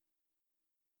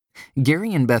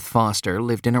Gary and Beth Foster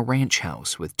lived in a ranch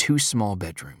house with 2 small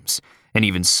bedrooms, an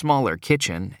even smaller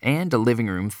kitchen, and a living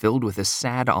room filled with a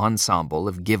sad ensemble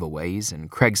of giveaways and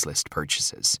Craigslist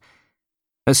purchases.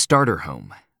 A starter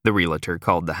home, the realtor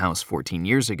called the house 14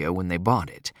 years ago when they bought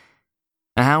it.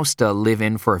 A house to live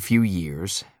in for a few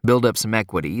years, build up some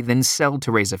equity, then sell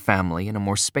to raise a family in a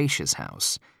more spacious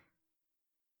house.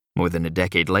 More than a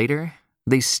decade later,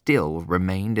 they still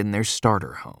remained in their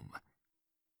starter home.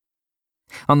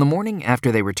 On the morning after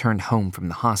they returned home from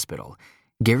the hospital,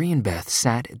 Gary and Beth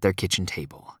sat at their kitchen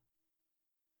table.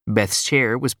 Beth's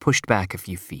chair was pushed back a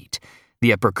few feet,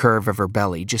 the upper curve of her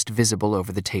belly just visible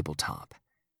over the tabletop.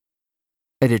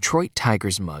 A Detroit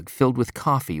Tigers mug filled with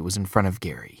coffee was in front of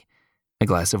Gary, a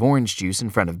glass of orange juice in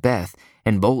front of Beth,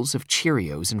 and bowls of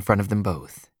Cheerios in front of them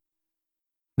both.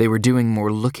 They were doing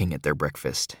more looking at their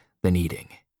breakfast than eating.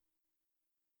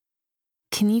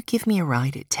 "Can you give me a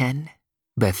ride at 10?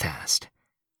 Beth asked.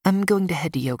 I'm going to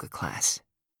head to yoga class."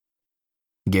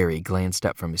 Gary glanced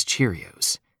up from his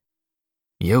Cheerios.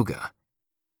 "Yoga?"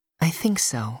 "I think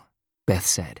so," Beth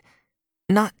said.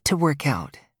 "Not to work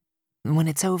out. When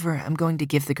it's over, I'm going to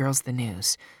give the girls the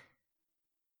news.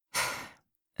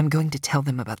 I'm going to tell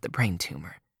them about the brain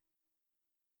tumor."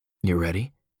 "You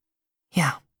ready?"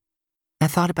 "Yeah. I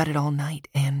thought about it all night,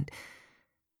 and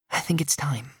I think it's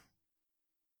time."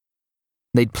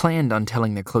 They'd planned on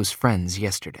telling their close friends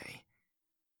yesterday.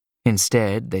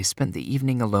 Instead, they spent the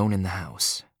evening alone in the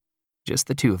house, just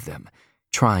the 2 of them,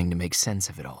 trying to make sense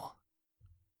of it all.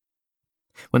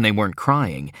 When they weren't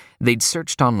crying, they'd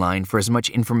searched online for as much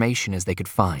information as they could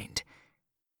find.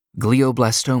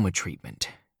 Glioblastoma treatment,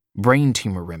 brain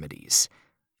tumor remedies,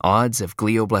 odds of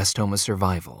glioblastoma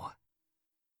survival.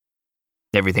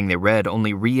 Everything they read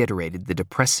only reiterated the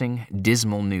depressing,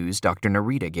 dismal news Dr.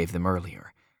 Narita gave them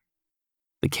earlier.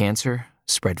 The cancer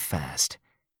spread fast.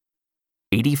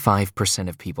 85%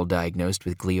 of people diagnosed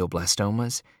with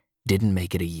glioblastomas didn't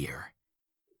make it a year.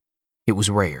 It was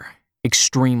rare,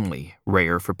 extremely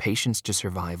rare for patients to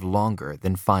survive longer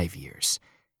than 5 years.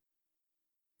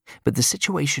 But the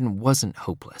situation wasn't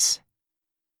hopeless.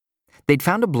 They'd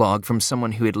found a blog from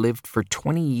someone who had lived for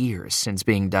 20 years since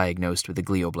being diagnosed with a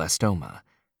glioblastoma.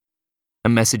 A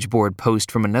message board post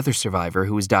from another survivor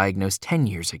who was diagnosed 10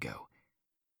 years ago.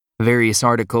 Various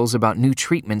articles about new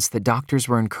treatments that doctors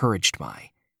were encouraged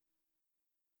by.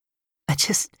 I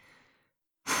just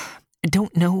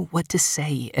don't know what to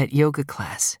say at yoga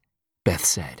class," Beth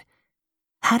said.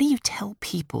 "How do you tell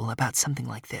people about something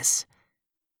like this?"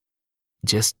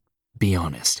 "Just be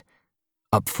honest.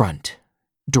 Upfront.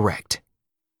 Direct."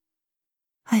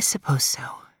 "I suppose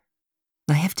so.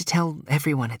 I have to tell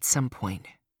everyone at some point.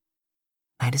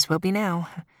 Might as well be now."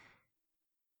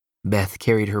 Beth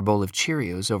carried her bowl of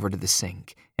Cheerios over to the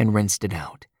sink and rinsed it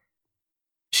out.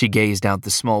 She gazed out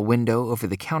the small window over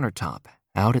the countertop,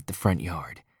 out at the front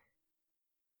yard.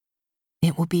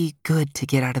 "It will be good to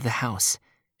get out of the house,"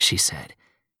 she said.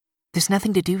 "There's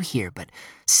nothing to do here but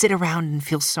sit around and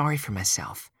feel sorry for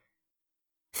myself.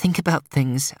 Think about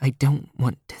things I don't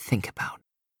want to think about."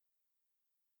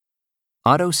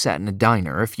 Otto sat in a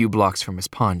diner a few blocks from his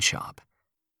pawn shop.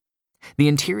 The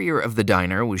interior of the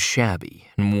diner was shabby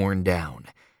and worn down,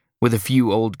 with a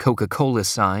few old Coca-Cola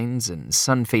signs and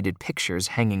sun-faded pictures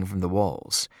hanging from the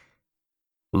walls.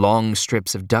 Long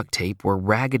strips of duct tape were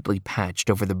raggedly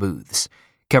patched over the booths,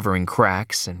 covering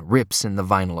cracks and rips in the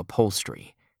vinyl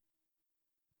upholstery.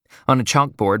 On a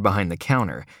chalkboard behind the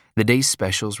counter, the day's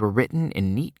specials were written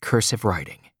in neat cursive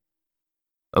writing.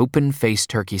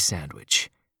 Open-faced turkey sandwich,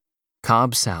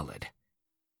 Cobb salad,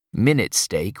 minute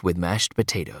steak with mashed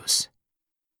potatoes.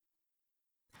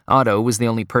 Otto was the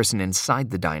only person inside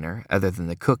the diner other than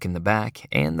the cook in the back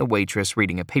and the waitress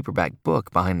reading a paperback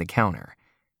book behind the counter.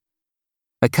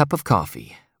 A cup of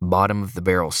coffee,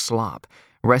 bottom-of-the-barrel slop,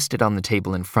 rested on the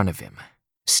table in front of him,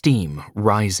 steam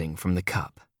rising from the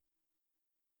cup.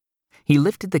 He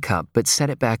lifted the cup but set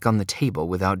it back on the table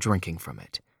without drinking from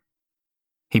it.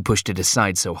 He pushed it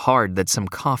aside so hard that some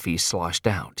coffee sloshed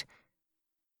out.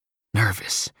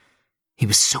 Nervous. He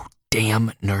was so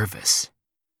damn nervous.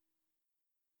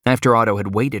 After Otto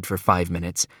had waited for 5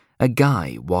 minutes, a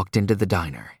guy walked into the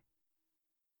diner.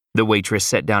 The waitress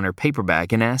set down her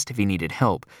paperback and asked if he needed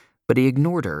help, but he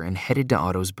ignored her and headed to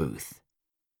Otto's booth.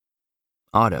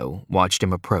 Otto watched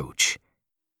him approach.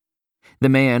 The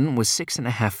man was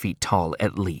 6.5 feet tall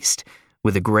at least,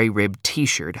 with a gray-ribbed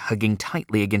t-shirt hugging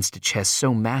tightly against a chest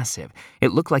so massive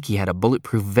it looked like he had a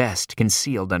bulletproof vest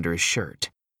concealed under his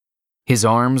shirt. His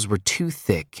arms were 2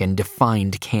 thick and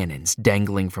defined cannons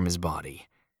dangling from his body.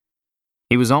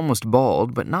 He was almost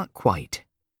bald, but not quite.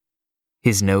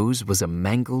 His nose was a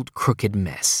mangled, crooked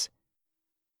mess.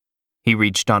 He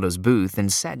reached Otto's booth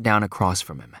and sat down across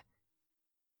from him.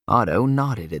 Otto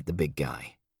nodded at the big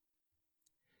guy.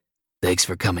 "Thanks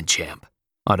for coming, champ,"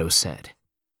 Otto said.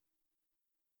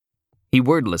 He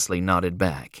wordlessly nodded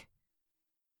back.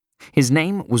 His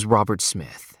name was Robert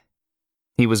Smith.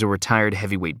 He was a retired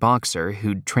heavyweight boxer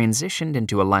who'd transitioned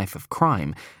into a life of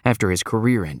crime after his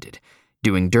career ended,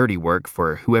 doing dirty work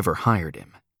for whoever hired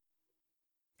him.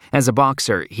 As a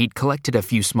boxer, he'd collected a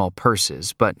few small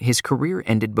purses, but his career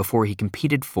ended before he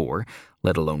competed for,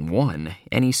 let alone won,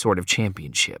 any sort of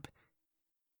championship.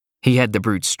 He had the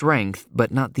brute strength,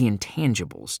 but not the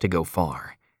intangibles to go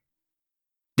far.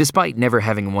 Despite never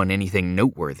having won anything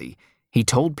noteworthy, he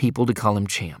told people to call him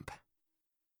champ.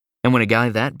 And when a guy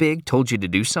that big told you to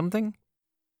do something,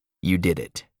 you did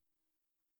it.